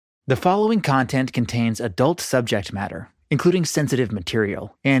The following content contains adult subject matter, including sensitive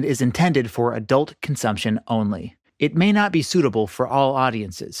material, and is intended for adult consumption only. It may not be suitable for all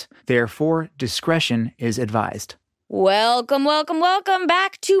audiences. Therefore, discretion is advised. Welcome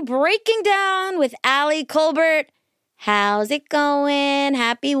back to Breaking Down with Allie Colbert. How's it going?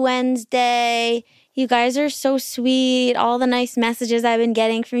 Happy Wednesday. You guys are so sweet. All the nice messages I've been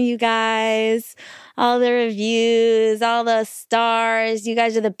getting from you guys, all the reviews, all the stars. You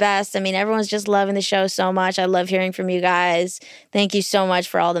guys are the best. I mean, everyone's just loving the show so much. I love hearing from you guys. Thank you so much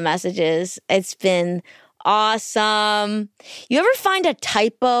for all the messages. It's been awesome. You ever find a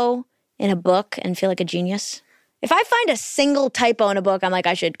typo in a book and feel like a genius? If I find a single typo in a book, I'm like,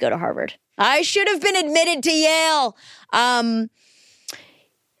 I should go to Harvard. I should have been admitted to Yale.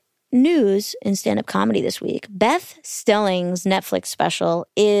 News in stand-up comedy this week. Beth Stelling's Netflix special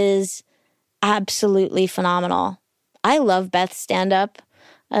is absolutely phenomenal. I love Beth's stand-up.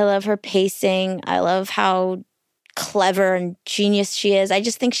 I love her pacing. I love how clever and genius she is. I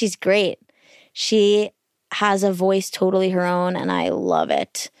just think she's great. She has a voice totally her own, and I love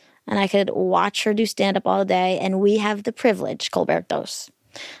it. And I could watch her do stand-up all day, and we have the privilege, Colbertos,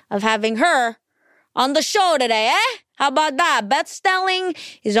 of having her on the show today, eh? How about that? Beth Stelling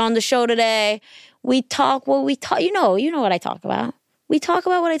is on the show today. We talk what we talk. You know what I talk about. We talk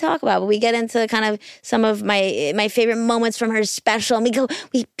about what I talk about, but we get into kind of some of my favorite moments from her special, and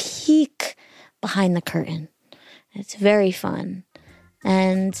we peek behind the curtain. It's very fun.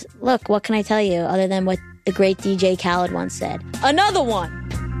 And look, what can I tell you other than what the great DJ Khaled once said? Another one.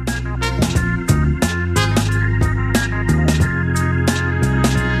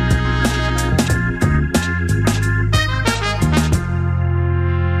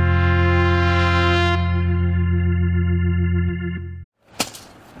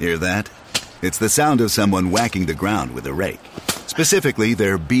 Hear that? It's the sound of someone whacking the ground with a rake. Specifically,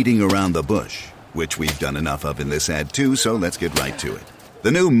 they're beating around the bush, which we've done enough of in this ad too, so let's get right to it. The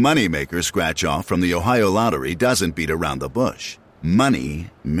new Moneymaker scratch-off from the Ohio Lottery doesn't beat around the bush.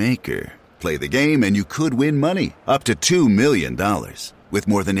 Money Maker. Play the game and you could win money, up to $2 million. With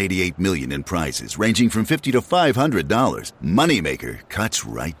more than $88 million in prizes, ranging from $50 to $500, Moneymaker cuts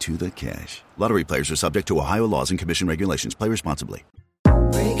right to the cash. Lottery players are subject to Ohio laws and commission regulations. Play responsibly.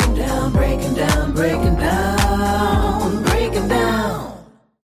 Breaking down, breaking down, breaking down, breaking down.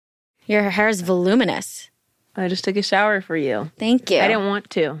 Your hair's voluminous. I just took a shower for you. Thank you. I didn't want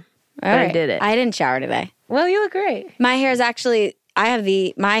to, but I did it. I didn't shower today. Well, you look great. My hair is actually,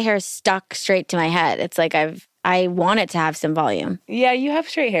 my hair is stuck straight to my head. It's like I want it to have some volume. Yeah, you have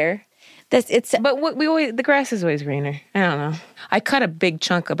straight hair. But the grass is always greener. I don't know. I cut a big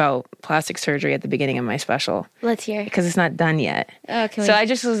chunk about plastic surgery at the beginning of my special. Let's hear. Because it's not done yet. Oh, I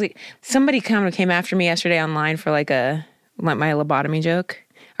just was like, somebody kind of came after me yesterday online for my lobotomy joke.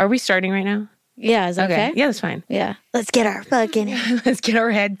 Are we starting right now? Yeah, is that okay? Yeah, that's fine. Yeah. Let's get our fucking... Let's get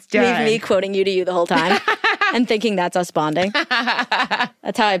our heads done. Me quoting you the whole time and thinking that's us bonding.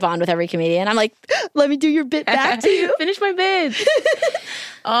 That's how I bond with every comedian. I'm like, let me do your bit back to you. Finish my bit.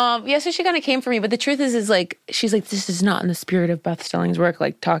 So she kind of came for me, but the truth is she's like, this is not in the spirit of Beth Stelling's work,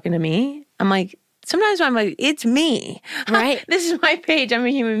 like talking to me. I'm like, sometimes I'm like, it's me. Right. This is my page. I'm a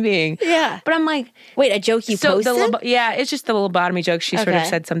human being. Yeah. But I'm like... Wait, a joke you posted? It's just the lobotomy joke. She sort of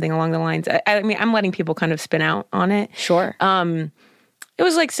said something along the lines. I mean, I'm letting people kind of spin out on it. Sure. It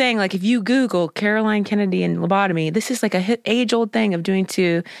was like saying, like, if you Google Caroline Kennedy and lobotomy, this is like a age-old thing of doing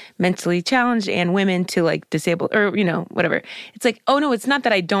to mentally challenged and women to, like, disabled, or, whatever. It's like, oh, no, it's not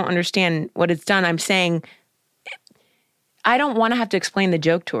that I don't understand what it's done. I'm saying... I don't want to have to explain the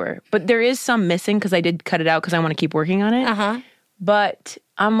joke to her, but there is some missing because I did cut it out because I want to keep working on it. Uh-huh. But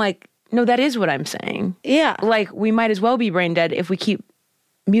I'm like, no, that is what I'm saying. Yeah. Like, we might as well be brain dead if we keep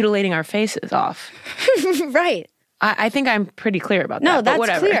mutilating our faces off. Right. I think I'm pretty clear about that. No, that's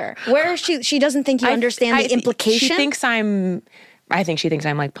whatever. Clear. Where she doesn't think you understand the implication? I think she thinks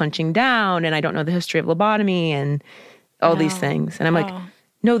I'm like punching down and I don't know the history of lobotomy and all these things. And I'm like,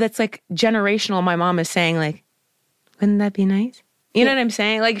 no, that's like generational. My mom is saying like, wouldn't that be nice? You know what I'm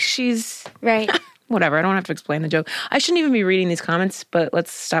saying? Like she's... Right. Whatever. I don't have to explain the joke. I shouldn't even be reading these comments, but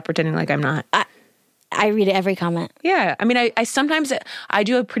let's stop pretending like I'm not. I read every comment. Yeah. I mean, I sometimes, I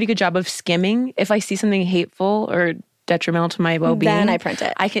do a pretty good job of skimming. If I see something hateful or detrimental to my well-being. Then I print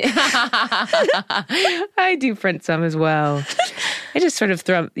it. I can. I do print some as well. I just sort of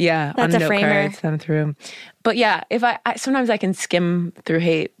throw, That's on a note framer. cards, thumb through. But yeah, if I sometimes I can skim through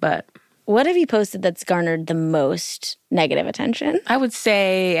hate, but... What have you posted that's garnered the most negative attention? I would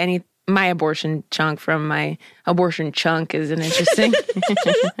say my abortion chunk from my abortion chunk is an interesting.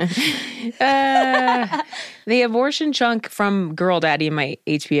 The abortion chunk from Girl Daddy, my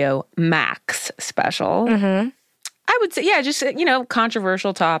HBO Max special. Mm-hmm. I would say, yeah, just,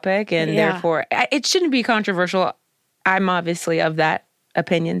 controversial topic. And therefore, it shouldn't be controversial. I'm obviously of that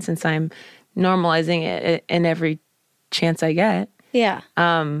opinion since I'm normalizing it in every chance I get. Yeah.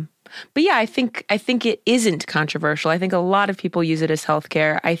 But yeah, I think it isn't controversial. I think a lot of people use it as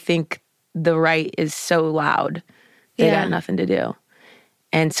healthcare. I think the right is so loud they got nothing to do,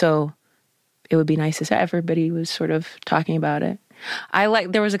 and so it would be nice if everybody was sort of talking about it.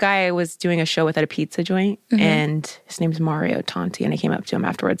 There was a guy I was doing a show with at a pizza joint, and his name's Mario Tonti, and I came up to him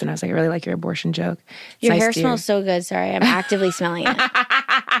afterwards, and I was like, I really like your abortion joke. It's Your nice hair to smells so good. Sorry, I'm actively smelling it.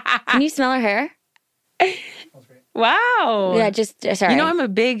 Can you smell her hair? Wow. Yeah, just sorry. I'm a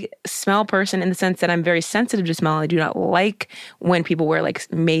big smell person in the sense that I'm very sensitive to smell. I do not like when people wear like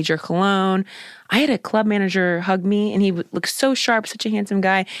major cologne. I had a club manager hug me and he looked so sharp, such a handsome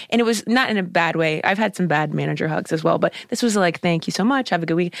guy. And it was not in a bad way. I've had some bad manager hugs as well, but this was like, thank you so much. Have a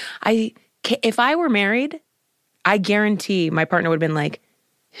good week. If I were married, I guarantee my partner would have been like,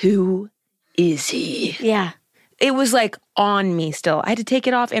 who is he? Yeah. It was like on me still. I had to take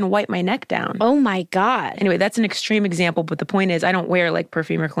it off and wipe my neck down. Oh my God. Anyway, that's an extreme example, but the point is I don't wear like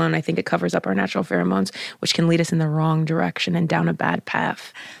perfume or cologne. I think it covers up our natural pheromones, which can lead us in the wrong direction and down a bad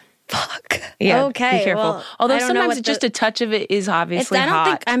path. Fuck. Yeah, Okay. be careful. Well, Although I don't know sometimes what just a touch of it is obviously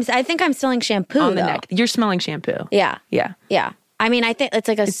hot I think I'm smelling shampoo on the though. neck. You're smelling shampoo. Yeah. Yeah. Yeah. I mean, I think it's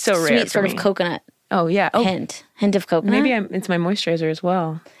like a so rare sweet for sort me. of coconut Oh, yeah. Oh, hint of coconut. maybe it's my moisturizer as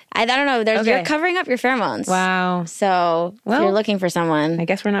well. I don't know. Okay. You're covering up your pheromones. Wow. So if you're looking for someone, I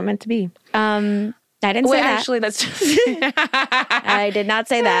guess we're not meant to be. I didn't say that. Actually, that's just... I did not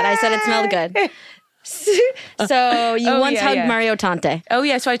say that. I said it smelled good. So you once hugged Mario Tonte. Oh,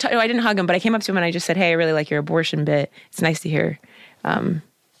 yeah. So I didn't hug him, but I came up to him and I just said, hey, I really like your abortion bit. It's nice to hear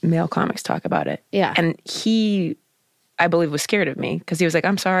male comics talk about it. Yeah. And he, I believe, was scared of me because he was like,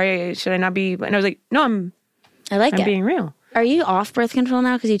 I'm sorry, should I not be? And I was like, no, I'm being real. Are you off birth control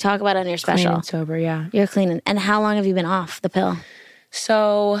now? Because you talk about it on your special. Clean and sober, yeah. You're clean. And how long have you been off the pill?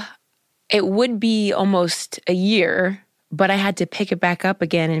 So it would be almost a year, but I had to pick it back up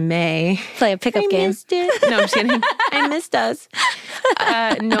again in May. Play a pickup game. I missed it. No, I'm just kidding. I missed us.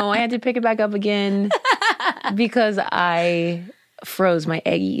 No, I had to pick it back up again because I froze my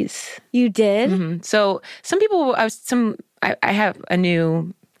eggies. You did? Mm-hmm. So some people, I have a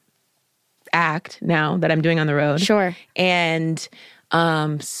new act now that I'm doing on the road. Sure. And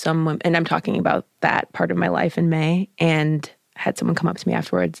and I'm talking about that part of my life in May, and had someone come up to me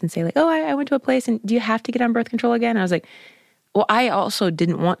afterwards and say like, oh, I went to a place and do you have to get on birth control again? And I was like, well, I also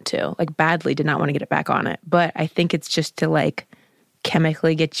didn't want to, like badly did not want to get it back on it. But I think it's just to like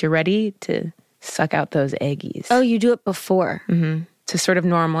chemically get you ready to suck out those eggies. Oh, you do it before. Mm-hmm. To sort of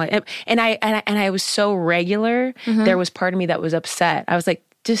normalize. And I was so regular, there was part of me that was upset. I was like,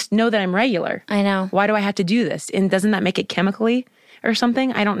 just know that I'm regular. I know. Why do I have to do this? And doesn't that make it chemically or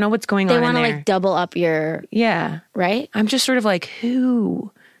something? I don't know what's going on in there. They want to like double up your... Yeah. Right? I'm just sort of like,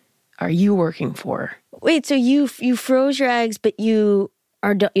 who are you working for? Wait, so you froze your eggs, but you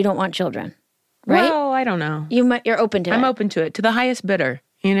don't want children, right? Well, I don't know. You're open to it. I'm open to it. To the highest bidder,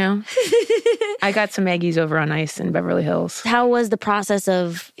 you know? I got some eggies over on ice in Beverly Hills. How was the process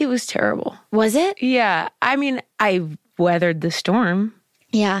of... It was terrible. Was it? Yeah. I mean, I weathered the storm.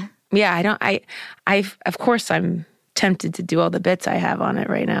 Yeah. Yeah, of course I'm tempted to do all the bits I have on it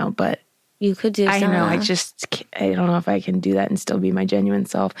right now, but you could do I some. know, I don't know if I can do that and still be my genuine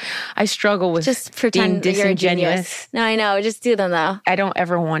self. I struggle with just pretend being you're a disingenuous. genius. No, I know. Just do them though. I don't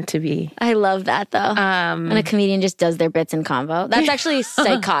ever want to be. I love that though. When a comedian just does their bits in convo. That's actually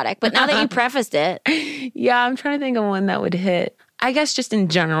psychotic. But now that you prefaced it. Yeah, I'm trying to think of one that would hit. I guess just in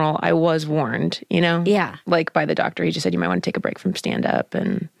general, I was warned, you know? Yeah. Like by the doctor. He just said, you might want to take a break from stand-up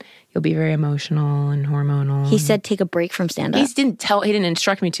and you'll be very emotional and hormonal. He said take a break from stand-up? He didn't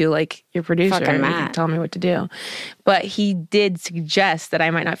instruct me to, like your producer. Fucking He Matt. didn't tell me what to do. But he did suggest that I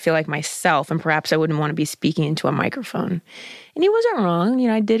might not feel like myself and perhaps I wouldn't want to be speaking into a microphone. And he wasn't wrong. You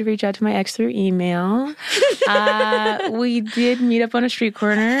know, I did reach out to my ex through email. We did meet up on a street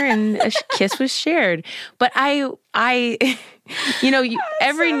corner and a kiss was shared. But every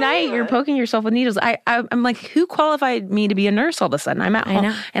night you're poking yourself with needles. I'm like, who qualified me to be a nurse all of a sudden? I'm at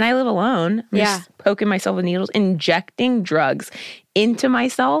home and I live alone. I'm just poking myself with needles, injecting drugs into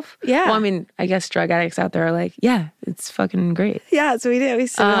myself. Yeah. Well, I mean, I guess drug addicts out there are like, yeah, It's fucking great. Yeah, that's what we do. We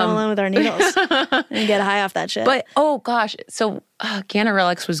sit all alone with our needles and get high off that shit. But, oh gosh, so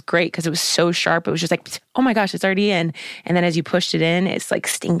Ganirelix was great because it was so sharp. It was just like, oh my gosh, it's already in. And then as you pushed it in, it's like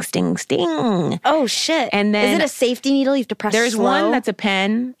sting, sting, sting. Oh shit. And then, is it a safety needle? You have to press there's slow? one that's a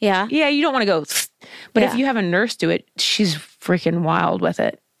pen. Yeah. Yeah, you don't want to go, but Yeah. if you have a nurse do it, she's freaking wild with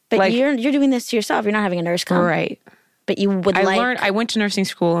it. But like, you're doing this to yourself. You're not having a nurse come. right. But you would I went to nursing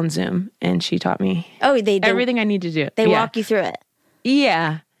school on Zoom and she taught me everything I need to do. They walk you through it.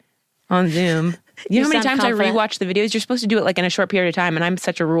 Yeah. On Zoom. You know how many sound times confident. I rewatch the videos? You're supposed to do it like in a short period of time, and I'm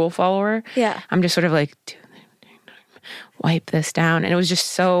such a rule follower. Yeah. I'm just sort of like, wipe this down. And it was just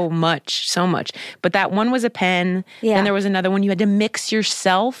so much. But that one was a pen. Yeah. Then there was another one you had to mix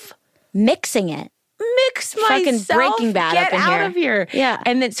yourself. Mixing it. Mix myself. Fucking Breaking Bad Get up in out here. of here. Yeah.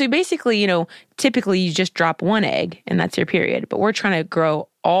 And then, so basically, typically you just drop one egg and that's your period. But we're trying to grow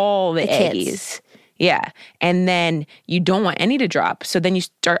all the kids. eggies. Yeah. And then you don't want any to drop. So then you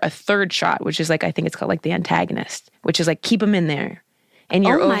start a third shot, which is like, I think it's called like the antagonist, which is like, keep them in there. And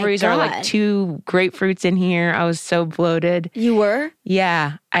your Oh my ovaries are like God. 2 grapefruits in here. I was so bloated. You were?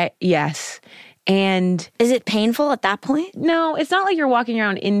 Yeah. Yes. And Is it painful at that point? no, it's not like you're walking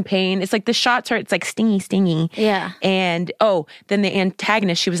around in pain. It's like the shots are, it's like stingy. Yeah. And then the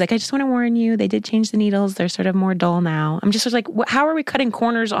antagonist, she was like, I just want to warn you, they did change the needles. They're sort of more dull now. I'm just like, how are we cutting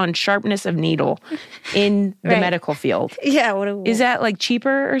corners on sharpness of needle in the Right. medical field? Yeah. Is that like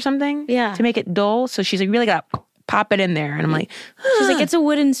cheaper or something? Yeah. To make it dull? So she's like, really got to pop it in there. And I'm like, She's like, it's a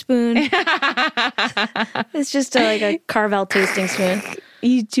wooden spoon. It's just a Carvel tasting spoon.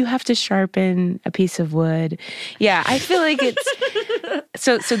 you do have to sharpen a piece of wood. Yeah, I feel like it's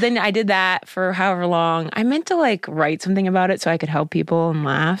so then I did that for however long. I meant to like write something about it so I could help people and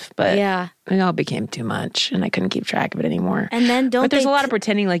laugh, but Yeah. it all became too much and I couldn't keep track of it anymore. And then But there's a lot of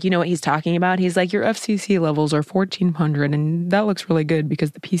pretending like you know what he's talking about. He's like, your FCC levels are 1400 and that looks really good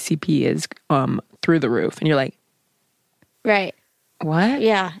because the PCP is through the roof. And you're like, Right. what?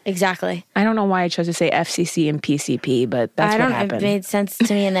 Yeah, exactly. I don't know why I chose to say FCC and PCP, but that's what happened. It made sense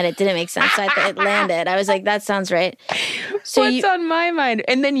to me and then it didn't make sense. So it landed. I was like, that sounds right. So What's on my mind?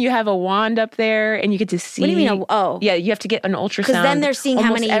 And then you have a wand up there and you get to see. What do you mean? Yeah, you have to get an ultrasound. because then they're seeing how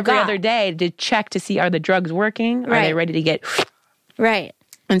almost many you every got. other day to check to see are the drugs working? Are they Right. ready to get... Right.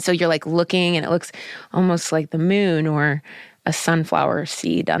 And so you're like looking and it looks almost like the moon or a sunflower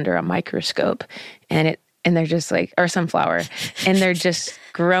seed under a microscope. And they're just like, or sunflower, and they're just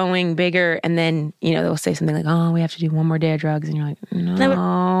growing bigger. And then, they'll say something like, oh, we have to do one more day of drugs. And you're like, no.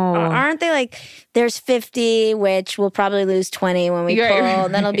 Aren't they like, there's 50, which we'll probably lose 20 when we pull. Right.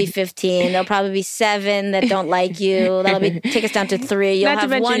 Then it'll be 15. There'll probably be 7 that don't like you. Take us down to 3. You'll Not to have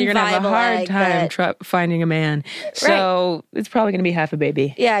mention one you're going to have a viable hard egg time finding a man. So it's probably going to be half a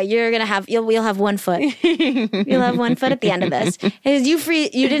baby. Yeah, you'll have 1 foot. You'll have 1 foot at the end of this. Because you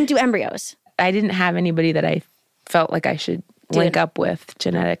didn't do embryos. I didn't have anybody that I felt like I should link up with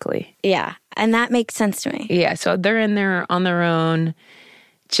genetically. Yeah, and that makes sense to me. Yeah, so they're in there on their own,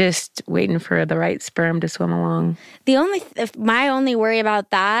 just waiting for the right sperm to swim along. My only worry about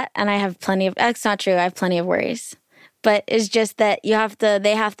that, and I have plenty of, that's not true, I have plenty of worries. But it's just that they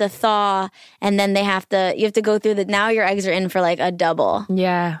have to thaw, and then you have to go through now your eggs are in for like a double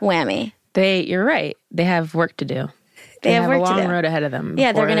whammy. You're right. They have work to do. They have work a long to do. road ahead of them.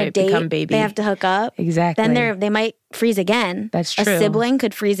 Yeah, they're going to date. Become baby. They have to hook up. Exactly. Then they might freeze again. That's true. A sibling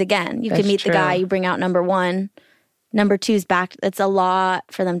could freeze again. You could meet the guy. You bring out number 1. Number 2's back. It's a lot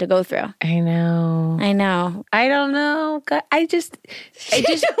for them to go through. I know. I don't know. I just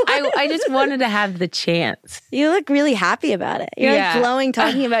wanted to have the chance. You look really happy about it. You're like glowing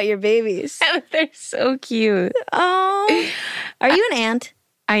talking about your babies. They're so cute. Oh, are you an aunt?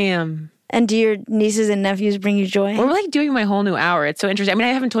 I am. And do your nieces and nephews bring you joy? We're like doing my whole new hour. It's so interesting. I mean,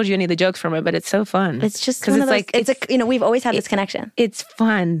 I haven't told you any of the jokes from it, but it's so fun. It's just because we've always had this connection. It's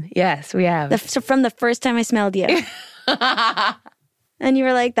fun. Yes, we have. From the first time I smelled you. And you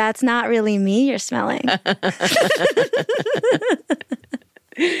were like, that's not really me you're smelling.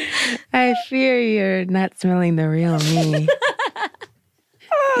 I fear you're not smelling the real me.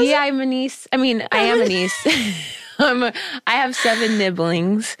 Yeah, I'm a niece. I mean, I am a niece. I have 7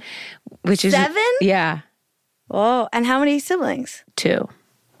 nibblings, which is 7? Yeah. Oh, and how many siblings? 2.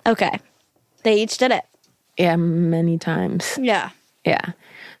 Okay. They each did it. Yeah, many times. Yeah. Yeah.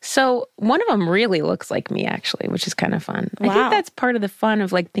 So one of them really looks like me, actually, which is kind of fun. Wow. I think that's part of the fun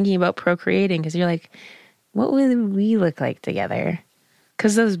of like thinking about procreating because you're like, what would we look like together?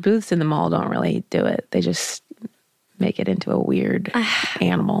 Because those booths in the mall don't really do it. They just make it into a weird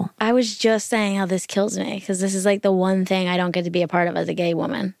animal. I was just saying how this kills me because this is like the one thing I don't get to be a part of as a gay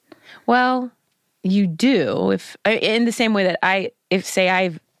woman. Well, you do. If in the same way that I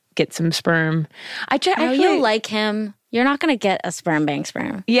get some sperm, I feel you like him. You're not going to get a sperm bank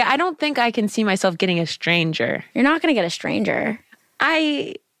sperm. Yeah, I don't think I can see myself getting a stranger. You're not going to get a stranger.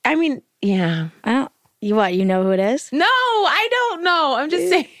 I mean, yeah. I don't. You what? You know who it is? No, I don't know. I'm just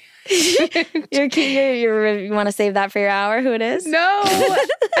saying. You want to save that for your hour? Who it is? No.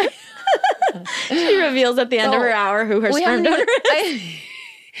 She reveals at the end of her hour who her sperm donor is.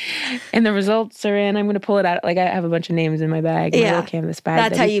 And the results are in. I'm going to pull it out. Like I have a bunch of names in my bag. My little canvas bag.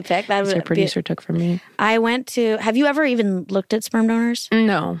 That's how you pick. That was your producer took from me. I went to. Have you ever even looked at sperm donors?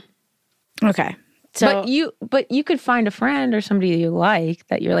 No. Okay. So, but you could find a friend or somebody you like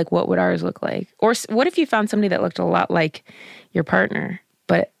that you're like, what would ours look like? Or what if you found somebody that looked a lot like your partner,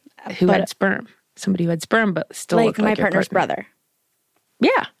 but who had sperm? Somebody who had sperm, but still looked like my your partner's partner. brother.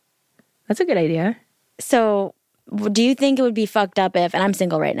 Yeah, that's a good idea. So, do you think it would be fucked up if? And I'm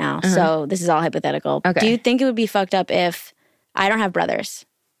single right now, so this is all hypothetical. Okay. Do you think it would be fucked up if I don't have brothers?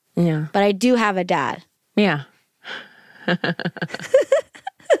 Yeah, but I do have a dad. Yeah.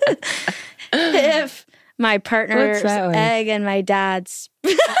 If my partner's egg and my dad's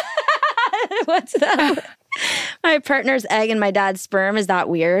what's that? My partner's egg and my dad's sperm, is that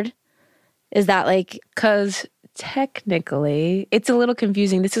weird? Is that like, because technically it's a little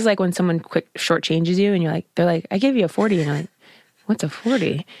confusing. This is like when someone shortchanges you and they're like, I gave you a 40, and you're like, what's a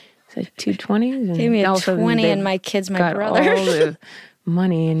 40? It's like 220s. Gave me a 20 and my kid's my brother. All the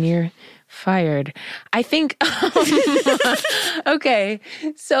money and you're fired. I think okay,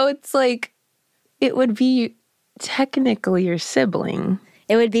 so it's like it would be technically your sibling.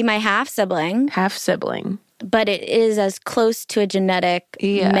 It would be my half sibling, but it is as close to a genetic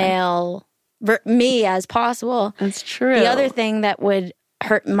male me as possible. That's true. The other thing that would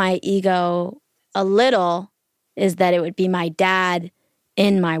hurt my ego a little is that it would be my dad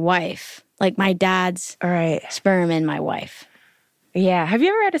in my wife, like my dad's sperm in my wife. Yeah. Have you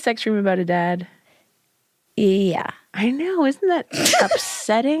ever had a sex dream about a dad? Yeah. I know. Isn't that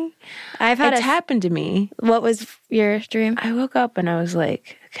upsetting? It's happened to me. What was your dream? I woke up and I was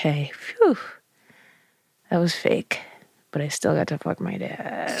like, okay, phew, that was fake, but I still got to fuck my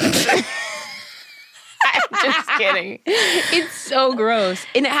dad. I'm just kidding. It's so gross.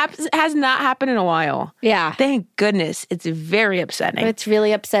 And it has not happened in a while. Yeah. Thank goodness. It's very upsetting. It's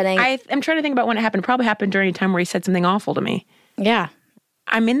really upsetting. I'm trying to think about when it happened. It probably happened during a time where he said something awful to me. Yeah.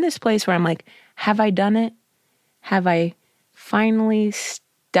 I'm in this place where I'm like, have I done it? Have I finally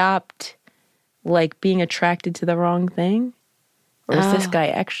stopped like being attracted to the wrong thing? Or is this guy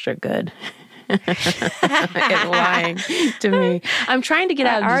extra good at lying to me? I'm trying to get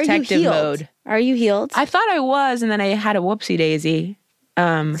out of detective mode. Are you healed? I thought I was, and then I had a whoopsie daisy.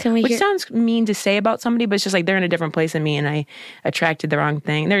 Which sounds mean to say about somebody, but it's just like they're in a different place than me and I attracted the wrong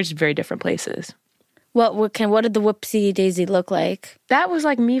thing. They're just very different places. What did the whoopsie daisy look like? That was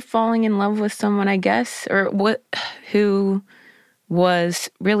like me falling in love with someone, I guess, who was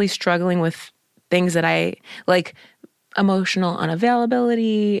really struggling with things that I like, emotional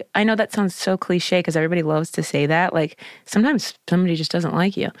unavailability. I know that sounds so cliche because everybody loves to say that. Like sometimes somebody just doesn't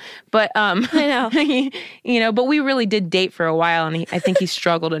like you, but I know, but we really did date for a while, and I think he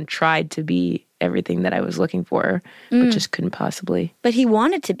struggled and tried to be everything that I was looking for, but just couldn't possibly. But he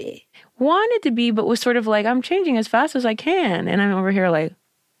wanted to be. But was sort of like, I'm changing as fast as I can. And I'm over here like,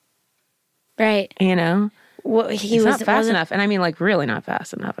 right. You know, he's not fast enough. And I mean, like really not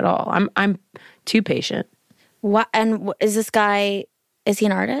fast enough at all. I'm too patient. What? And is this guy, is he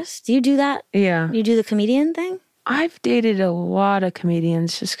an artist? Do you do that? Yeah. You do the comedian thing? I've dated a lot of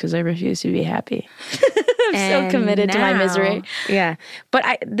comedians just because I refuse to be happy. I'm so committed to my misery. Yeah. But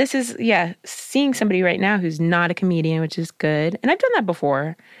seeing somebody right now who's not a comedian, which is good. And I've done that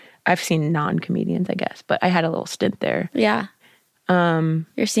before. I've seen non-comedians, I guess, but I had a little stint there. Yeah.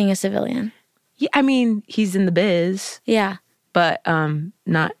 You're seeing a civilian. Yeah, I mean, he's in the biz. Yeah. But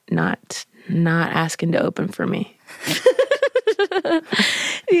not asking to open for me.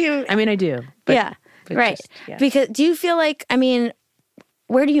 I mean, I do. But, yeah. But right. Because do you feel like, I mean,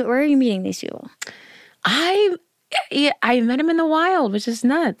 where are you meeting these people? I met him in the wild, which is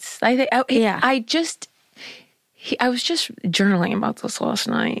nuts. I was just journaling about this last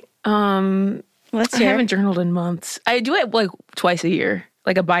night. I haven't journaled in months. I do it like twice a year,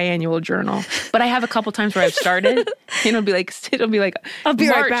 like a biannual journal. But I have a couple times where I've started. It'll be like I'll be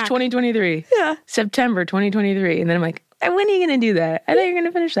March right back. 2023. Yeah. September 2023. And then I'm like, when are you going to do that? I thought you were going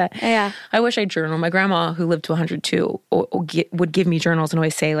to finish that. Yeah. I wish I journaled. My grandma, who lived to 102, would give me journals and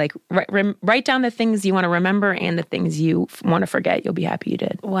always say, like, write down the things you want to remember and the things you want to forget. You'll be happy you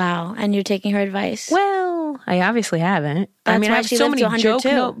did. Wow. And you're taking her advice? Well, I obviously haven't. I mean, I have so many joke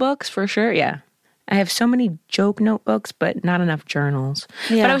notebooks for sure. Yeah. I have so many joke notebooks, but not enough journals.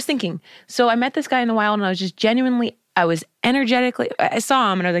 Yeah. But I was thinking, so I met this guy in the wild and I was just genuinely, I was energetically, I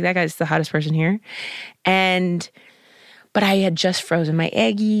saw him and I was like, that guy's the hottest person here. But I had just frozen my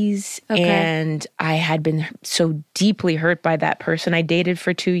eggies and I had been so deeply hurt by that person I dated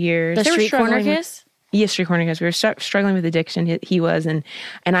for 2 years. The street corner kiss? Yes, street corner kiss. We were struggling with addiction. He was, and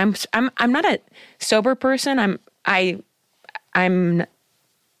I'm not a sober person. I'm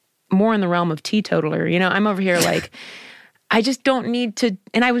more in the realm of teetotaler. You know, I'm over here like, I just don't need to,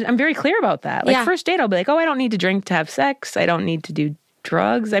 and I'm very clear about that. Like first date, I'll be like, oh, I don't need to drink to have sex. I don't need to do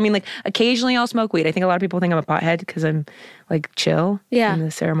drugs. I mean, like occasionally I'll smoke weed. I think a lot of people think I'm a pothead because I'm like chill. Yeah. I'm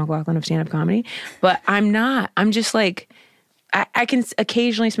the Sarah McLachlan of stand-up comedy. But I'm not. I'm just like, I can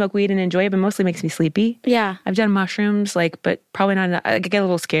occasionally smoke weed and enjoy it, but mostly makes me sleepy. Yeah. I've done mushrooms, like, but probably not enough. I get a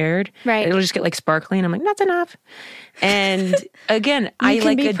little scared. Right. It'll just get like sparkly and I'm like, that's enough. And again, I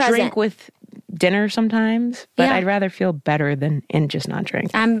like a drink with dinner sometimes, but I'd rather feel better than and just not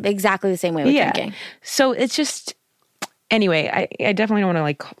drink. I'm exactly the same way with drinking. So it's just, anyway, I definitely don't want to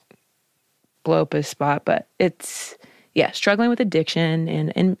like blow up his spot, but it's, struggling with addiction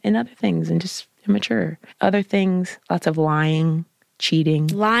and other things and just immature. Other things, lots of lying, cheating.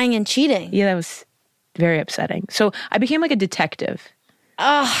 Lying and cheating. Yeah, that was very upsetting. So I became like a detective.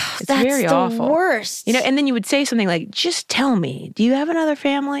 Oh, It's that's very the awful. worst. You know, and then you would say something like, just tell me, do you have another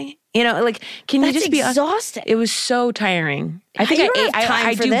family? You know, like, can you That's just be exhausting. It was so tiring. I think You don't have time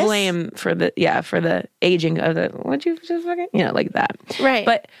I for do this. blame for the aging of the, what'd you just fucking, you know, like that. Right.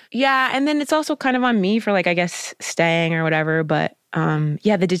 But yeah, and then it's also kind of on me for like, I guess, staying or whatever. But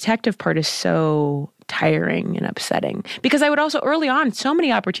the detective part is so tiring and upsetting because I would also early on, so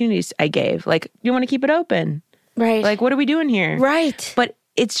many opportunities I gave, like, you want to keep it open. Right. Like, what are we doing here? Right. But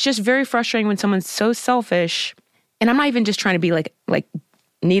it's just very frustrating when someone's so selfish. And I'm not even just trying to be like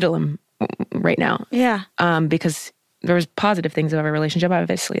needle him right now. Yeah. Because there's positive things about a relationship.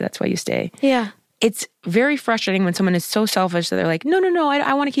 Obviously, that's why you stay. Yeah. It's very frustrating when someone is so selfish that they're like, no,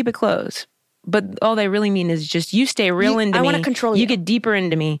 I want to keep it close. But all they really mean is just you stay real into me. I want to control you. You get deeper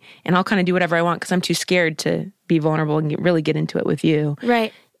into me and I'll kind of do whatever I want because I'm too scared to be vulnerable and really get into it with you.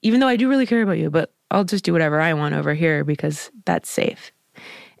 Right. Even though I do really care about you, but I'll just do whatever I want over here because that's safe.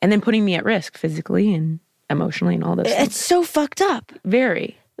 And then putting me at risk physically and emotionally and all this. It's so fucked up.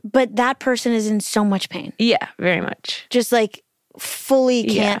 Very. But that person is in so much pain. Yeah, very much. Just like fully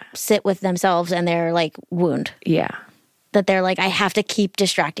can't sit with themselves and their like wound. Yeah. That they're like, I have to keep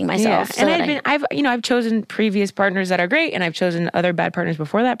distracting myself. Yeah. So And I've chosen previous partners that are great and I've chosen other bad partners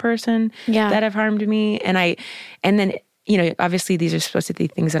before that person that have harmed me. And then, you know, obviously these are supposed to be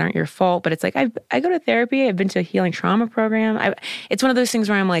things that aren't your fault, but it's like, I go to therapy. I've been to a healing trauma program. It's one of those things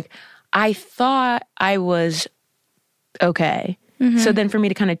where I'm like, I thought I was okay. Mm-hmm. So then for me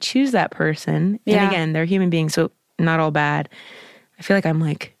to kind of choose that person, and again, they're human beings, so not all bad. I feel like I'm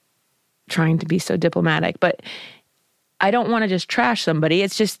like trying to be so diplomatic, but I don't want to just trash somebody.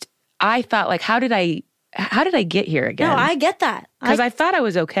 It's just, I thought like, how did I get here again? No, I get that. Because I thought I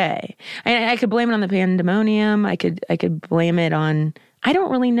was okay. And I could blame it on the pandemonium. I could blame it on, I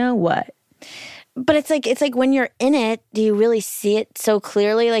don't really know what. But it's like when you're in it, do you really see it so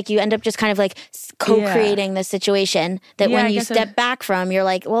clearly? Like you end up just kind of like co-creating the situation that when you step back from, you're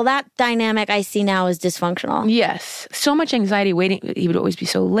like, well, that dynamic I see now is dysfunctional. Yes. So much anxiety waiting. He would always be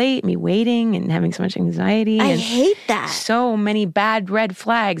so late, me waiting and having so much anxiety. I hate that. So many bad red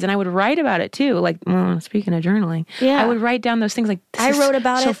flags. And I would write about it too. Like, speaking of journaling, I would write down those things like, I wrote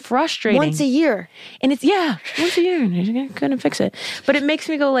about so it frustrating. once a year. And it's, once a year. You're going to fix it. But it makes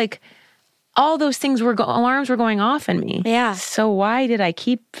me go like, all those things alarms were going off in me. Yeah. So why did I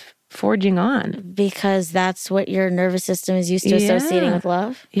keep forging on? Because that's what your nervous system is used to associating with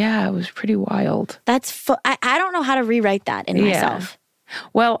love. Yeah, it was pretty wild. That's I don't know how to rewrite that in myself.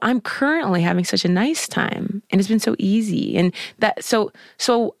 Well, I'm currently having such a nice time and it's been so easy. And that so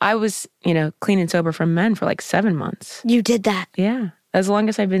I was, clean and sober from men for like 7 months. You did that. Yeah. As long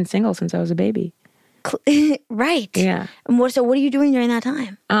as I've been single since I was a baby. Right. Yeah. And so what are you doing during that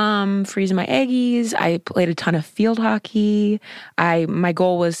time? Freezing my eggies. I played a ton of field hockey. My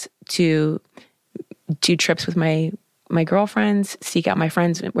goal was to do trips with my girlfriends, seek out my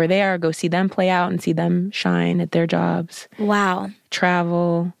friends where they are, go see them play out and see them shine at their jobs. Wow.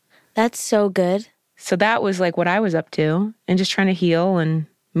 Travel. That's so good. So that was like what I was up to and just trying to heal and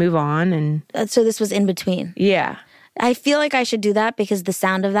move on. And so this was in between. Yeah. I feel like I should do that because the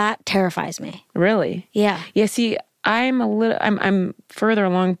sound of that terrifies me. Really? Yeah. Yeah, see, I'm further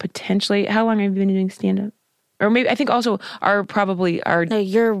along potentially. How long have you been doing stand-up? Or maybe, I think also No,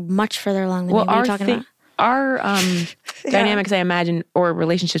 you're much further along than me. What are you talking about? our dynamics, I imagine, or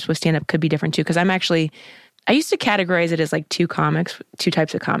relationships with stand-up could be different too. Because I used to categorize it as like two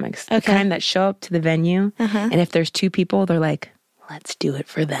types of comics. The kind that show up to the venue, and if there's two people, they're like, let's do it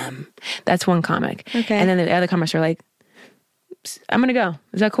for them. That's one comic. Okay. And then the other comics are like, I'm going to go.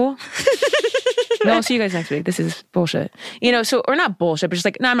 Is that cool? No, I'll see you guys next week. This is bullshit. Or not bullshit, but just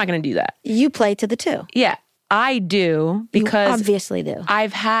like, no, I'm not going to do that. You play to the two. Yeah, I do because... You obviously do.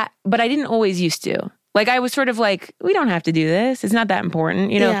 But I didn't always used to. Like, I was sort of like, we don't have to do this. It's not that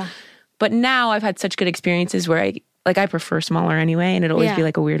important, Yeah. But now I've had such good experiences where I prefer smaller anyway, and it'd always be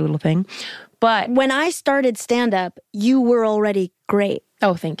like a weird little thing. But... When I started stand-up, you were already great.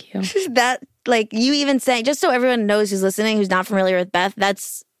 Oh, thank you. That, like, you even saying, just so everyone knows who's listening, who's not familiar with Beth,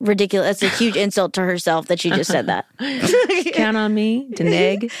 that's ridiculous. That's a huge insult to herself that she just said that. Count on me to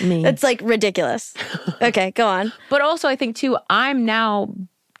neg me. It's like ridiculous. Okay, go on. But also I think too, I'm now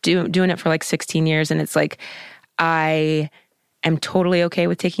doing it for like 16 years, and it's like I am totally okay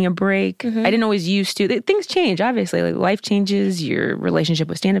with taking a break. I didn't always used to. Things change, obviously. Like life changes, your relationship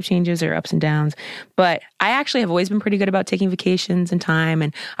with stand-up changes, there are ups and downs. But I actually have always been pretty good about taking vacations and time.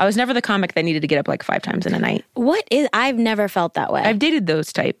 And I was never the comic that needed to get up like 5 times in a night. I've never felt that way. I've dated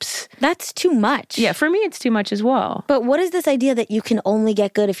those types. That's too much. Yeah, for me, it's too much as well. But what is this idea that you can only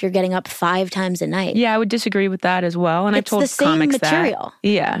get good if you're getting up 5 times a night? Yeah, I would disagree with that as well. And I've told comics that. It's the same material.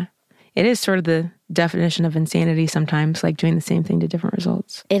 Yeah. It is sort of the definition of insanity sometimes, like doing the same thing to different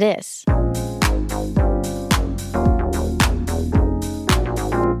results. It is.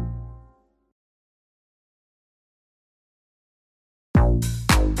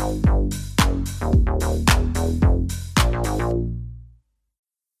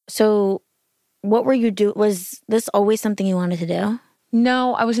 So what were you doing? Was this always something you wanted to do?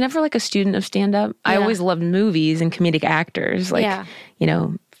 No, I was never like a student of stand-up. I always loved movies and comedic actors. Like,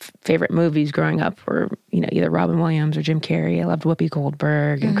 favorite movies growing up were, either Robin Williams or Jim Carrey. I loved Whoopi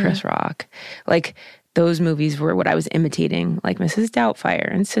Goldberg and Chris Rock. Like, those movies were what I was imitating, like Mrs.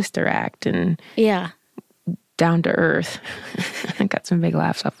 Doubtfire and Sister Act and Down to Earth. I got some big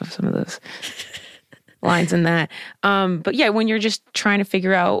laughs off of some of those lines in that. But yeah, when you're just trying to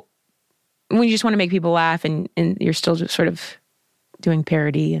figure out, when you just want to make people laugh and you're still just sort of doing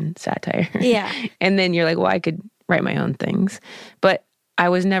parody and satire. Yeah. And then you're like, well, I could write my own things. But I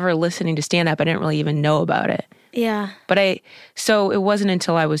was never listening to stand-up. I didn't really even know about it. Yeah. But so it wasn't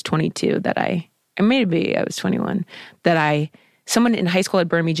until I was 22 that maybe I was 21, that someone in high school had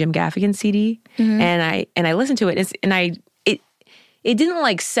burned me Jim Gaffigan's CD, and I listened to it, and it didn't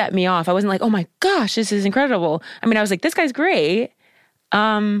like set me off. I wasn't like, oh my gosh, this is incredible. I mean, I was like, this guy's great.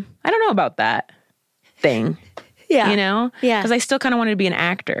 I don't know about that thing. Yeah. Yeah. Because I still kind of wanted to be an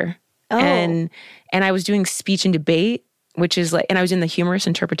actor. Oh. And I was doing speech and debate, which is like, and I was in the humorous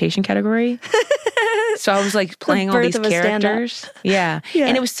interpretation category. So I was like playing all these characters. Yeah.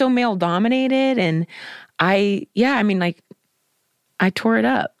 And it was so male dominated. And I tore it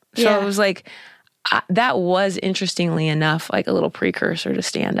up. So it was like, that was interestingly enough, like a little precursor to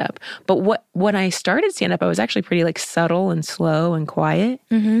stand up. But when I started stand up, I was actually pretty like subtle and slow and quiet.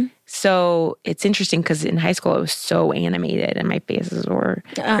 So it's interesting because in high school I was so animated and my faces were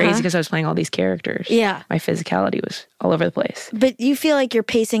crazy because I was playing all these characters. Yeah. My physicality was all over the place. But you feel like you're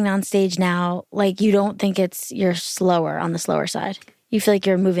pacing on stage now, like you don't think you're slower on the slower side. You feel like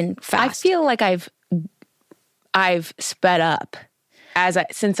you're moving fast. I feel like I've sped up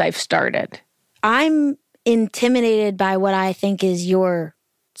since I've started. I'm intimidated by what I think is your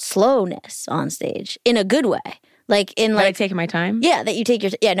slowness on stage in a good way. Like in like, that I take my time? Yeah, that you take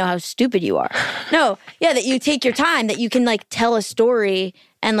know how stupid you are. No, yeah, that you take your time, that you can like tell a story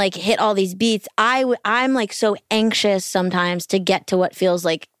and like hit all these beats. I'm like so anxious sometimes to get to what feels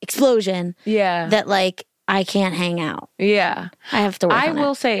like explosion. Yeah. That like I can't hang out. Yeah. I have to work on it. I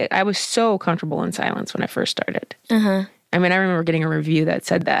will say I was so comfortable in silence when I first started. I mean, I remember getting a review that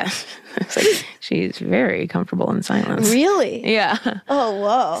said that. It's like, she's very comfortable in silence. Really? Yeah. Oh,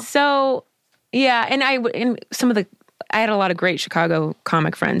 whoa. So, yeah, and I had a lot of great Chicago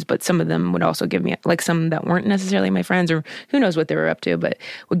comic friends, but some of them would also give me, like some that weren't necessarily my friends, or who knows what they were up to, but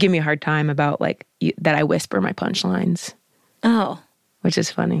would give me a hard time about like that I whisper my punchlines. Oh. Which is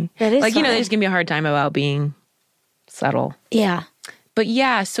funny. That is like, funny. They just give me a hard time about being subtle. Yeah. But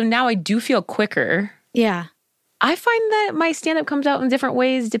yeah, so now I do feel quicker. Yeah. I find that my stand-up comes out in different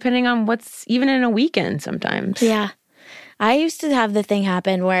ways depending on what's even in a weekend sometimes. Yeah. I used to have the thing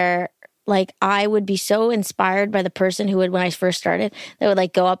happen where like I would be so inspired by the person who would, when I first started, that would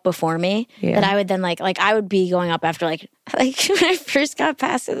like go up before me, that I would then like I would be going up after like when I first got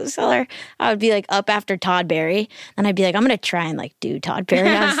past the cellar, I would be like up after Todd Barry, and I'd be like, I'm gonna try and like do Todd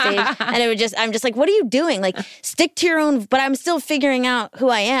Barry on stage, and it would just, I'm just like, what are you doing? Like, stick to your own. But I'm still figuring out who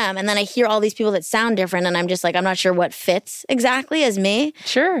I am, and then I hear all these people that sound different, and I'm just like, I'm not sure what fits exactly as me.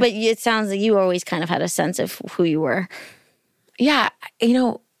 Sure, but it sounds like you always kind of had a sense of who you were. Yeah, you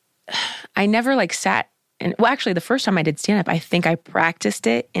know, I never like sat. And well, actually, the first time I did stand up, I think I practiced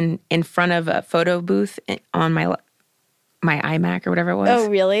it in front of a photo booth on my iMac or whatever it was. Oh,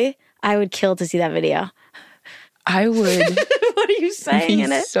 really? I would kill to see that video. I would. What are you saying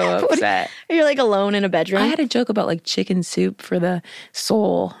in it? So upset. You're like alone in a bedroom. I had a joke about like chicken soup for the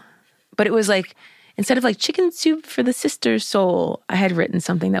soul, but it was like, instead of like chicken soup for the sister's soul, I had written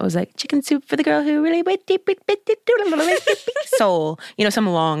something that was like chicken soup for the girl who really went deep soul. You know, some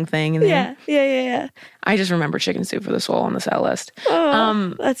long thing. In there. Yeah. I just remember chicken soup for the soul on the set list.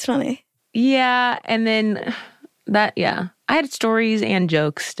 Oh, that's funny. Yeah, and then that, I had stories and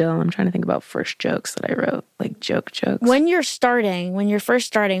jokes still. I'm trying to think about first jokes that I wrote, like jokes. When you're first starting,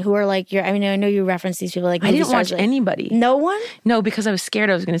 who are like I mean, I know you reference these people like I didn't watch like, anybody. No one? No, because I was scared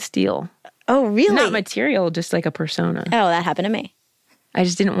I was going to steal. Oh, really? Not material, just like a persona. Oh, that happened to me. I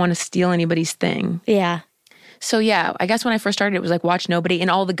just didn't want to steal anybody's thing. Yeah. So yeah, I guess when I first started, it was like watch nobody,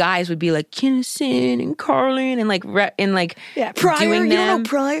 and all the guys would be like Kinnison and Carlin and like Pryor. doing them. You don't know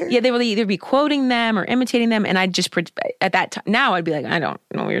Pryor? Yeah, they would either be quoting them or imitating them, and I'd just at that time. Now I'd be like, I don't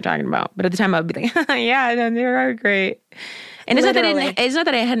know what you're talking about, but at the time I'd be like, yeah, they are great. And it's not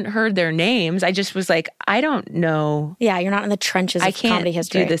that I hadn't heard their names. I just was like, I don't know. Yeah, you're not in the trenches of comedy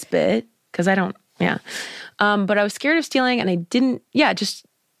history. I can't do this bit because I don't. Yeah, but I was scared of stealing, and I didn't. Yeah, just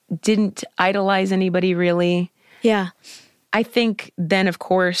didn't idolize anybody really. Yeah. I think then, of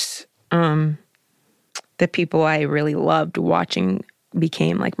course, the people I really loved watching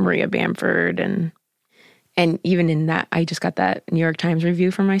became like Maria Bamford, and even in that, I just got that New York Times review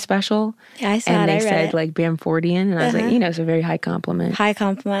for my special. Yeah, I saw it. And they I read said it. like Bamfordian, and I was like, it's a very high compliment. High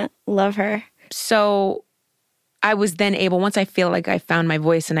compliment. Love her. So I was then able, once I feel like I found my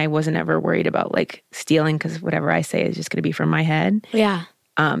voice and I wasn't ever worried about like stealing because whatever I say is just going to be from my head. Yeah.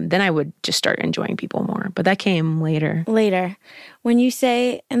 Then I would just start enjoying people more. But that came later. When you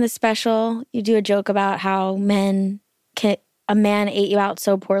say in the special, you do a joke about how a man ate you out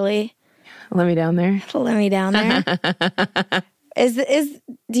so poorly. Let me down there.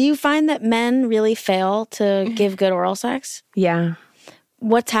 Do you find that men really fail to give good oral sex? Yeah.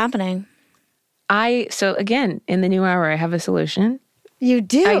 What's happening? So again, in the new hour, I have a solution. You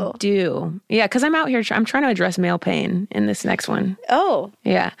do? I do. Yeah, because I'm out here, I'm trying to address male pain in this next one. Oh.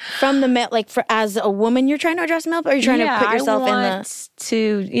 Yeah. From the male, like as a woman, you're trying to address male pain? Or are you trying to put yourself I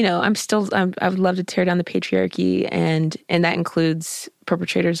would love to tear down the patriarchy, and that includes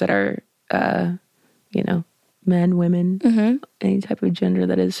perpetrators that are, men, women, any type of gender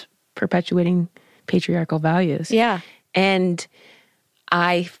that is perpetuating patriarchal values. Yeah. And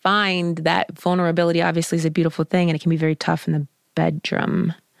I find that vulnerability obviously is a beautiful thing, and it can be very tough in the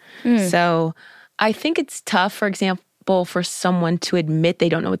bedroom. So I think it's tough, for example, for someone to admit they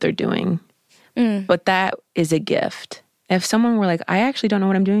don't know what they're doing. But that is a gift. If someone were like, I actually don't know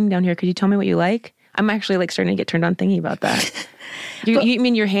what I'm doing down here, could you tell me what you like? I'm actually like starting to get turned on thinking about that. You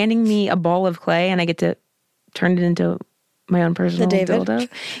mean you're handing me a ball of clay and I get to turn it into my own personal dildo?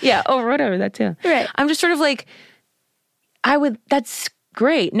 Yeah, or whatever, that too. Right. I'm just sort of like, that's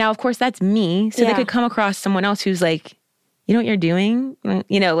great. Now, of course, that's me. So they could come across someone else who's like, you know what you're doing? And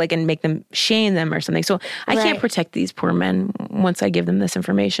make them shame them or something. So I can't protect these poor men once I give them this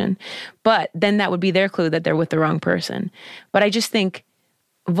information. But then that would be their clue that they're with the wrong person. But I just think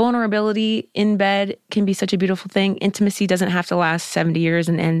vulnerability in bed can be such a beautiful thing. Intimacy doesn't have to last 70 years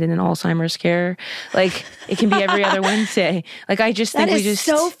and end in an Alzheimer's care. Like, it can be every other Wednesday. Like, I just think that is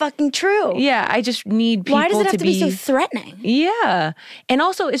so fucking true. Yeah, I just need people to be... Why does it have to be so threatening? Yeah. And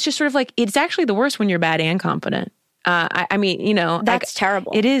also, it's just sort of like, it's actually the worst when you're bad and confident. That's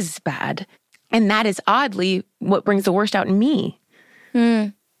terrible. It is bad. And that is oddly what brings the worst out in me.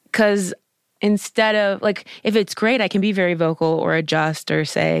 Because instead of, like, if it's great, I can be very vocal or adjust or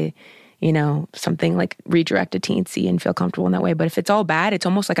say, something like redirect a teensy and feel comfortable in that way. But if it's all bad, it's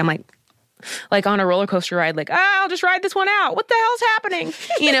almost like I'm like on a roller coaster ride, like, I'll just ride this one out. What the hell's happening?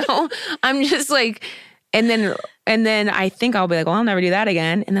 I'm just like, and then I think I'll be like, well, I'll never do that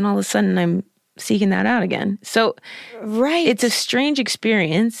again. And then all of a sudden I'm seeking that out again. So it's a strange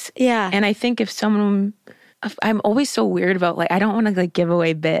experience. Yeah. And I think if someone I'm always so weird about like, I don't want to like give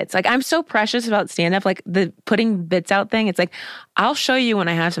away bits. Like I'm so precious about stand-up, like the putting bits out thing. It's like, I'll show you when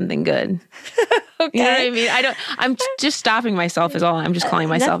I have something good. Okay. You know what I mean? I'm just stopping myself is all. I'm just calling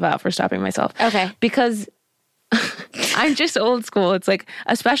myself out for stopping myself. Okay. Because I'm just old school. It's like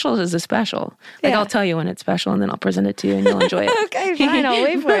a special is a special. Like I'll tell you when it's special and then I'll present it to you and you'll enjoy it. Okay, fine. I'll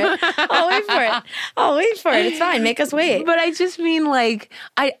wait for it. I'll wait for it. It's fine. Make us wait. But I just mean like,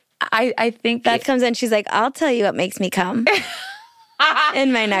 I think Beth comes in, she's like, I'll tell you what makes me come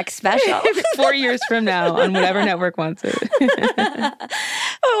in my next special. 4 years from now on whatever network wants it.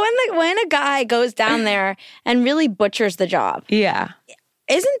 When a guy goes down there and really butchers the job. Yeah.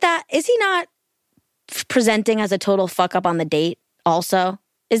 Is he not presenting as a total fuck up on the date also?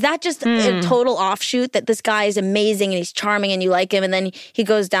 Is that just a total offshoot that this guy is amazing and he's charming and you like him and then he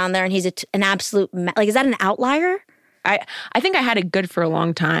goes down there and he's an absolute, like, is that an outlier? I think I had it good for a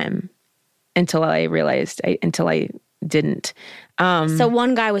long time until I realized, until I didn't. So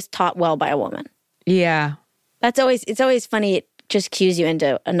one guy was taught well by a woman. Yeah. It's always funny. It just cues you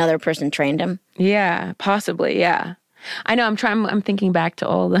into another person trained him. Yeah, possibly. Yeah. I know. I'm thinking back to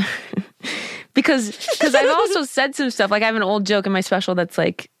all the, because I've also said some stuff. Like I have an old joke in my special that's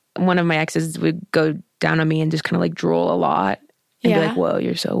like one of my exes would go down on me and just kind of like drool a lot. And be like, whoa,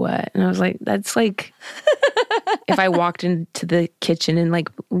 you're so wet. And I was like, that's like, if I walked into the kitchen and like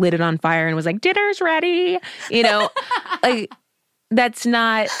lit it on fire and was like, dinner's ready, you know, like that's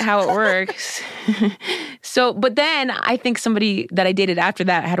not how it works. So, but then I think somebody that I dated after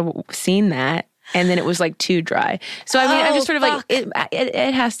that had seen that and then it was like too dry. So I mean, I'm just sort of like,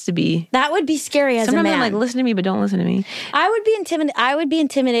 it has to be. That would be scary as a man. Sometimes I'm like, listen to me, but don't listen to me. I would be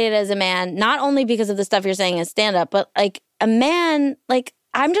intimidated as a man, not only because of the stuff you're saying in stand-up, but like a man, like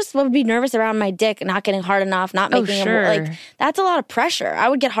would be nervous around my dick not getting hard enough, not making him, like that's a lot of pressure. I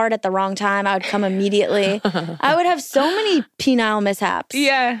would get hard at the wrong time. I would come immediately. I would have so many penile mishaps.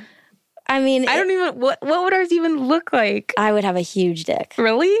 Yeah. I mean, I don't even, what would ours even look like? I would have a huge dick.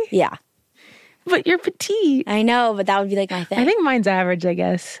 Really? Yeah. But you're petite. I know, but that would be like my thing. I think mine's average, I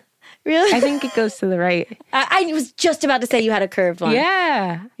guess. Really? I think it goes to the right. I was just about to say you had a curved one.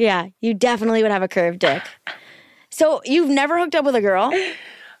 Yeah. Yeah, you definitely would have a curved dick. So you've never hooked up with a girl?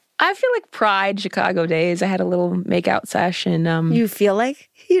 I feel like Pride, Chicago days, I had a little makeout sesh and you feel like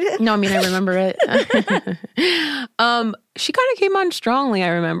you did? No, I mean I remember it. She kind of came on strongly, I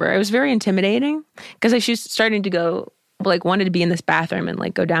remember. It was very intimidating because she was starting to go, like wanted to be in this bathroom and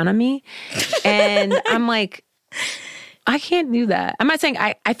like go down on me. And I'm like, I can't do that. I'm not saying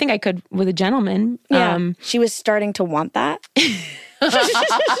I think I could with a gentleman. Yeah. She was starting to want that.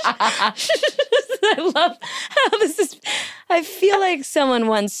 I love how this is. I feel like someone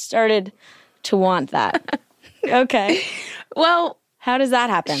once started to want that. Okay. Well, how does that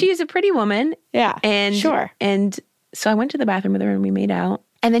happen? She's a pretty woman. Yeah. And sure. And so I went to the bathroom with her and we made out.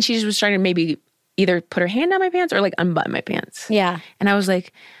 And then she just was starting to maybe either put her hand down my pants or like unbutton my pants. Yeah. And I was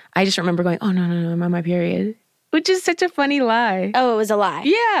like, I just remember going, oh, no, I'm on my period. Which is such a funny lie. Oh, it was a lie.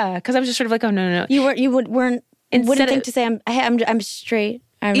 Yeah. Because I was just sort of like, oh, no. You wouldn't think to say, I'm straight.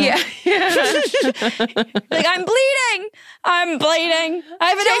 I'm yeah. like, I'm bleeding. I have an illness.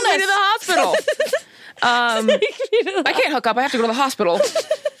 Take me to the hospital. I can't hook up. I have to go to the hospital.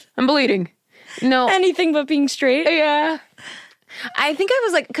 I'm bleeding. No. Anything but being straight. Yeah. I think I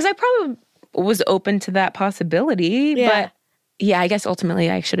was like, because I probably was open to that possibility. Yeah. But yeah, I guess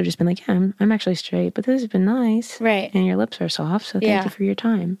ultimately I should have just been like, yeah, I'm actually straight, but this has been nice. Right. And your lips are soft, so thank you for your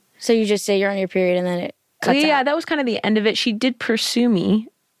time. So you just say you're on your period and then it cuts out. That was kind of the end of it. She did pursue me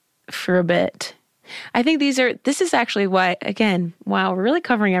for a bit. I think this is actually why, again, wow, we're really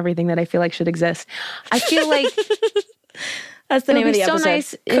covering everything that I feel like should exist. I feel like that's the name of the so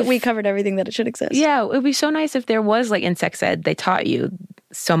episode. Nice we covered everything that it should exist. Yeah, it would be so nice if there was like in sex ed, they taught you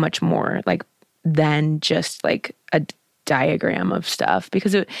so much more like than just like a diagram of stuff.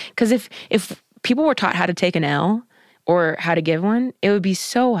 Because if people were taught how to take an L or how to give one, it would be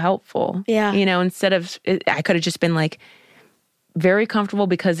so helpful. Yeah. You know, instead of, I could have just been like very comfortable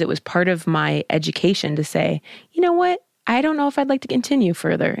because it was part of my education to say, you know what? I don't know if I'd like to continue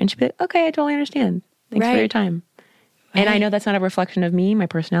further. And she'd be like, okay, I totally understand. Thanks for your time. Right. And I know that's not a reflection of me, my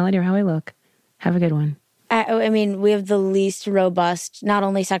personality, or how I look. Have a good one. I mean, we have the least robust, not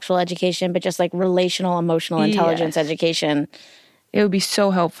only sexual education, but just like relational, emotional intelligence education. It would be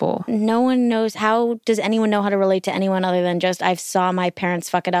so helpful. No one knows. How does anyone know how to relate to anyone other than just I saw my parents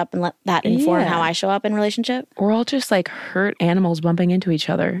fuck it up and let that inform how I show up in relationship? We're all just like hurt animals bumping into each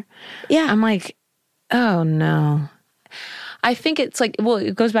other. Yeah. I'm like, oh no. I think it's like, well,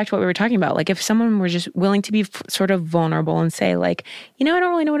 it goes back to what we were talking about. Like if someone were just willing to be sort of vulnerable and say like, I don't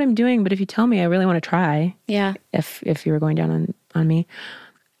really know what I'm doing, but if you tell me, I really want to try. Yeah. If you were going down on me.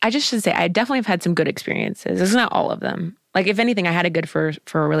 I just should say, I definitely have had some good experiences. It's not all of them. Like if anything, I had a good for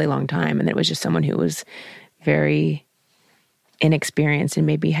a really long time. And it was just someone who was very inexperienced and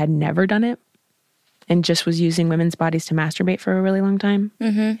maybe had never done it and just was using women's bodies to masturbate for a really long time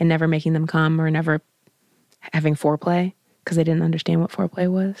and never making them come or never having foreplay because they didn't understand what foreplay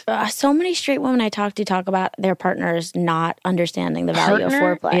was. So many straight women I talk about their partners not understanding the value of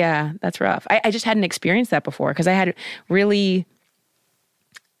foreplay. Yeah, that's rough. I just hadn't experienced that before because I had really,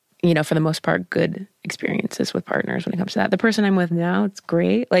 for the most part, good experiences with partners when it comes to that. The person I'm with now, it's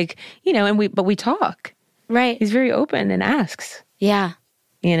great. Like, but we talk. Right. He's very open and asks. Yeah.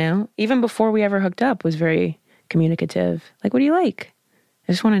 Even before we ever hooked up was very communicative. Like, what do you like?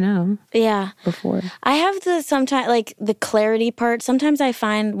 I just want to know. Yeah. Before. I have the clarity part. Sometimes I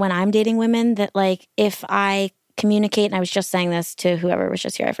find when I'm dating women that like if I communicate, and I was just saying this to whoever was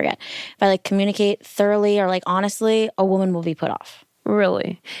just here, I forget. If I like communicate thoroughly or like honestly, a woman will be put off.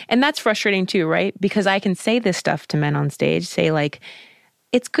 Really? And that's frustrating too, right? Because I can say this stuff to men on stage, say like,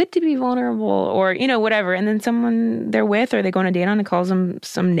 it's good to be vulnerable or, whatever. And then someone they're with or they go on a date on and calls them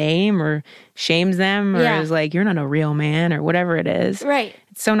some name or shames them or is like, you're not a real man or whatever it is. Right.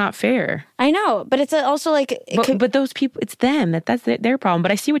 It's so not fair. I know. But it's also like... But those people, it's them. That's their problem.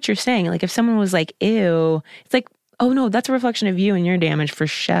 But I see what you're saying. Like if someone was like, ew, it's like, oh no, that's a reflection of you and your damage for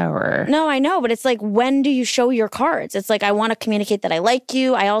sure. No, I know, but it's like, when do you show your cards? It's like, I want to communicate that I like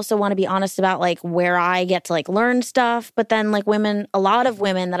you. I also want to be honest about like where I get to like learn stuff. But then like a lot of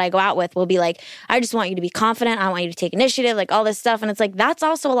women that I go out with will be like, I just want you to be confident. I want you to take initiative, like all this stuff. And it's like, that's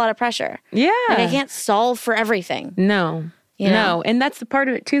also a lot of pressure. Yeah. Like I can't solve for everything. No. No, and that's the part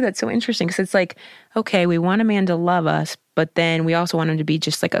of it too that's so interesting because it's like, okay, we want a man to love us, but then we also want him to be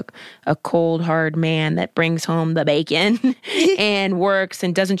just like a cold, hard man that brings home the bacon and works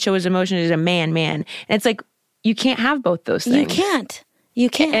and doesn't show his emotions as a man. And it's like, you can't have both those things. You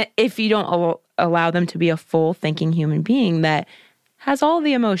can't. If you don't allow them to be a full thinking human being that has all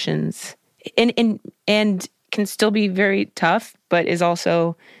the emotions and can still be very tough, but is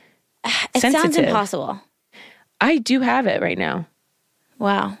also sensitive. Sounds impossible. I do have it right now.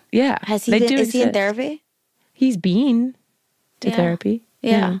 Wow. Yeah. Is he in therapy? He's been to therapy.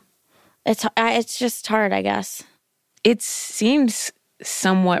 Yeah. It's just hard, I guess. It seems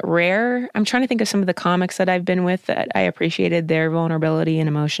somewhat rare. I'm trying to think of some of the comics that I've been with that I appreciated their vulnerability and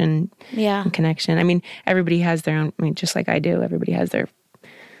emotion and connection. I mean, everybody has their own, just like I do, everybody has their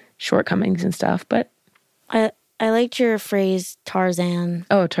shortcomings and stuff, but... I liked your phrase, Tarzan.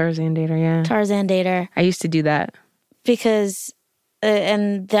 Oh, Tarzan dater, yeah. Tarzan dater. I used to do that. Because,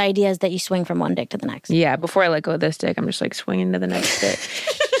 and the idea is that you swing from one dick to the next. Yeah, before I let go of this dick, I'm just like swinging to the next dick.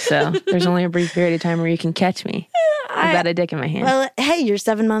 So there's only a brief period of time where you can catch me. I've got a dick in my hand. Well, hey, your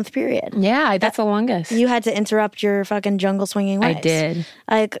 7-month period. Yeah, that's the longest. You had to interrupt your fucking jungle swinging ways. I did.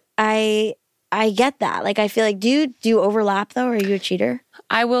 Like, I get that. Like, I feel like, do you overlap though? Or are you a cheater?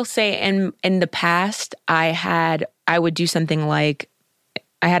 I will say in the past, I would do something like,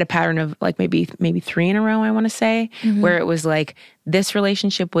 I had a pattern of like maybe 3 in a row, I want to say, where it was like this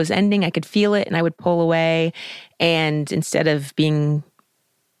relationship was ending. I could feel it and I would pull away. And instead of being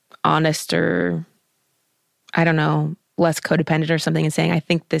honest or, I don't know, less codependent or something and saying, I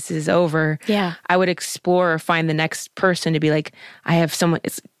think this is over. Yeah. I would explore or find the next person to be like, I have someone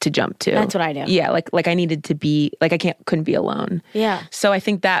to jump to. That's what I do. Yeah. Like I needed to be, like I couldn't be alone. Yeah. So I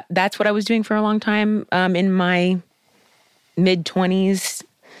think that's what I was doing for a long time in my mid-20s.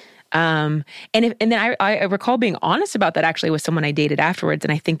 And then I recall being honest about that actually with someone I dated afterwards.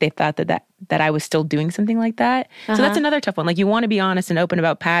 And I think they thought that I was still doing something like that. So that's another tough one. Like you want to be honest and open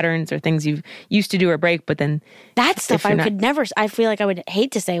about patterns or things you used to do or break, but then that stuff I could never, I feel like I would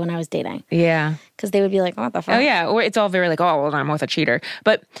hate to say when I was dating. Yeah. Because they would be like, what the fuck? Oh yeah. Or it's all very like, oh, well, I'm with a cheater.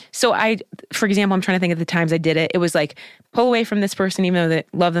 But so for example, I'm trying to think of the times I did it. It was like pull away from this person, even though they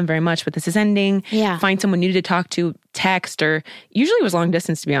love them very much, but this is ending. Yeah. Find someone new to talk to, text, or usually it was long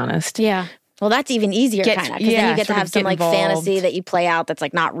distance, to be honest. Yeah. Well, that's even easier kind of, because then you get to have some like fantasy that you play out that's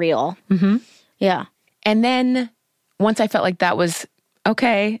like not real. Mm-hmm. Yeah. And then once I felt like that was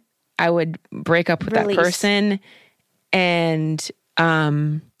okay, I would break up with that person and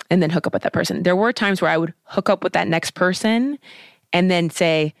then hook up with that person. There were times where I would hook up with that next person and then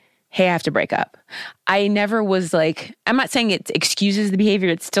say, hey, I have to break up. I never was like, I'm not saying it excuses the behavior.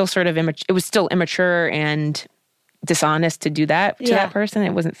 It's still sort of, it was still immature and dishonest to do that to that person.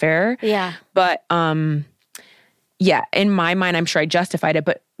 It wasn't fair. Yeah. But, yeah, in my mind, I'm sure I justified it.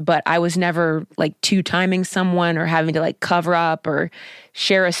 But but I was never like two-timing someone or having to like cover up or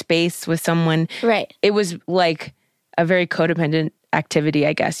share a space with someone. Right. It was like a very codependent activity,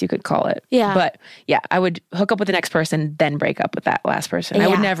 I guess you could call it. Yeah. But yeah, I would hook up with the next person, then break up with that last person. I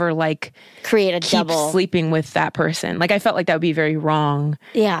would never like create a keep double sleeping with that person. Like I felt like that would be very wrong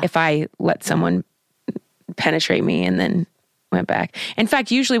if I let someone penetrate me and then went back. In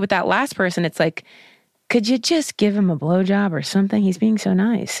fact, usually with that last person, it's like, could you just give him a blowjob or something? He's being so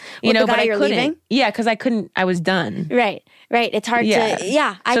nice. You know, but I you're couldn't. leaving? Yeah, because I couldn't. I was done. Right. It's hard to,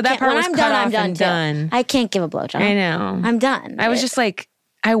 So that part was cut off and too. done. I can't give a blowjob. I know. I'm done. I was just like,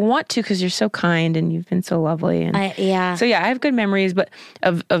 I want to because you're so kind and you've been so lovely. And So yeah, I have good memories, but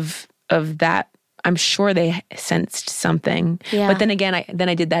of that, I'm sure they sensed something. Yeah. But then again,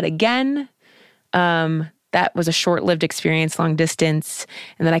 I did that again. That was a short-lived experience, long distance,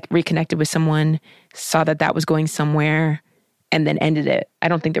 and then I reconnected with someone, saw that was going somewhere, and then ended it. I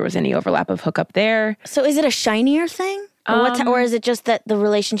don't think there was any overlap of hookup there. So is it a shinier thing? Or is it just that the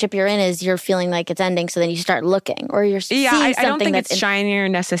relationship you're in is you're feeling like it's ending, so then you start looking, or you're seeing something I don't think it's shinier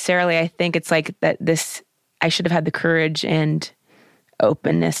necessarily. I think it's like that I should have had the courage and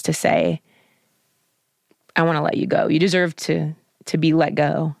openness to say, I want to let you go. You deserve to be let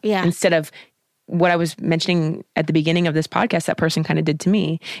go. Yeah. Instead of what I was mentioning at the beginning of this podcast, that person kind of did to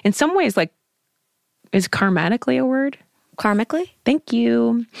me. In some ways, like, is karmatically a word? Karmically? Thank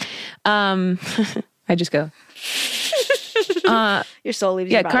you. I just go. Your soul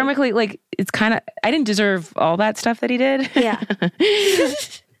leaves your your body. body. Karmically, like, it's kind of, I didn't deserve all that stuff that he did. Yeah.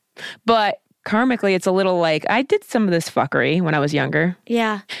 But karmically, it's a little like, I did some of this fuckery when I was younger.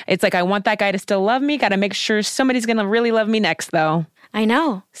 Yeah. It's like, I want that guy to still love me. Got to make sure somebody's going to really love me next, though. I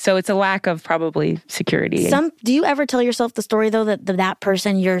know. So it's a lack of probably security. Do you ever tell yourself the story, though, that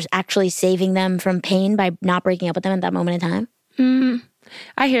person, you're actually saving them from pain by not breaking up with them at that moment in time?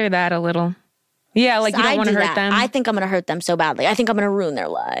 I hear that a little. Yeah, like you don't want to hurt them. I think I'm going to hurt them so badly. I think I'm going to ruin their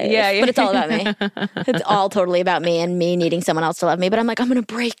life. Yeah. But it's all about me. It's all totally about me and me needing someone else to love me. But I'm like, I'm going to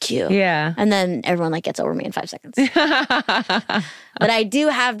break you. Yeah. And then everyone like gets over me in 5 seconds. But I do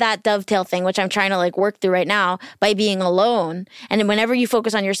have that dovetail thing, which I'm trying to like work through right now by being alone. And then whenever you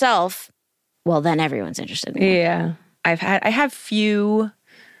focus on yourself, well, then everyone's interested in you. Yeah. I have few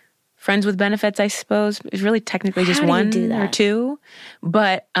friends with benefits, I suppose. It's really technically just one or two.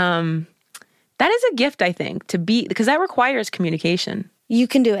 But that is a gift, I think, because that requires communication. You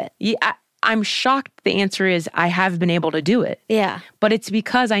can do it. Yeah, I'm shocked the answer is I have been able to do it. Yeah. But it's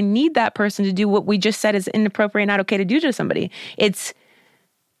because I need that person to do what we just said is inappropriate, not okay to do to somebody. It's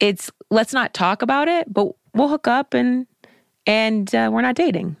let's not talk about it, but we'll hook up and we're not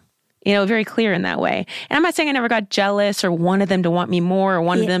dating. You know, very clear in that way. And I'm not saying I never got jealous or wanted them to want me more or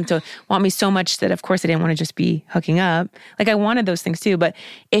wanted them to want me so much that, of course, I didn't want to just be hooking up. Like, I wanted those things too. But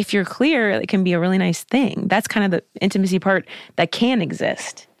if you're clear, it can be a really nice thing. That's kind of the intimacy part that can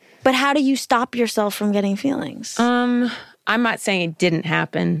exist. But how do you stop yourself from getting feelings? I'm not saying it didn't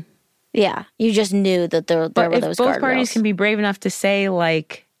happen. Yeah. You just knew that there were those guardrails. If both parties can be brave enough to say,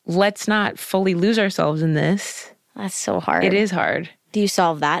 like, let's not fully lose ourselves in this. That's so hard. It is hard. Do you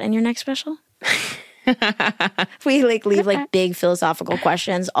solve that in your next special? We like leave like big philosophical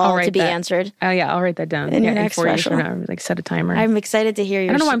questions all to be answered. Oh yeah, I'll write that down. In your next 4 years special. from now, like set a timer. I'm excited to hear your.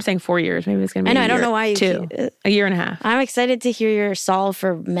 I don't know why I'm saying 4 years. Maybe it's gonna be. I don't know why you 2, a year and a half. I'm excited to hear your solve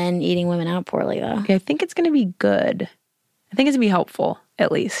for men eating women out poorly, though. Okay, I think it's gonna be good. I think it's gonna be helpful,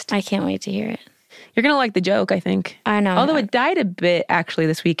 at least. I can't wait to hear it. You're gonna like the joke, I think. I know. Although it died a bit actually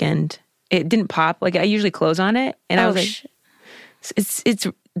this weekend. It didn't pop. Like I usually close on it, and I was like, it's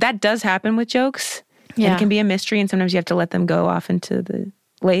that does happen with jokes. Yeah. It can be a mystery, and sometimes you have to let them go off into the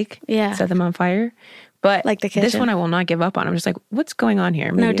lake. Yeah. Set them on fire. But like this one I will not give up on. I'm just like, what's going on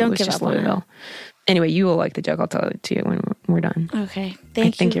here? Maybe no, don't give up on it. Anyway, you will like the joke. I'll tell it to you when we're done. Okay. I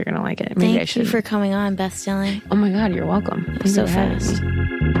think you're going to like it. Maybe I should. Thank you for coming on, Beth Stelling. Oh my God, you're welcome. So fast.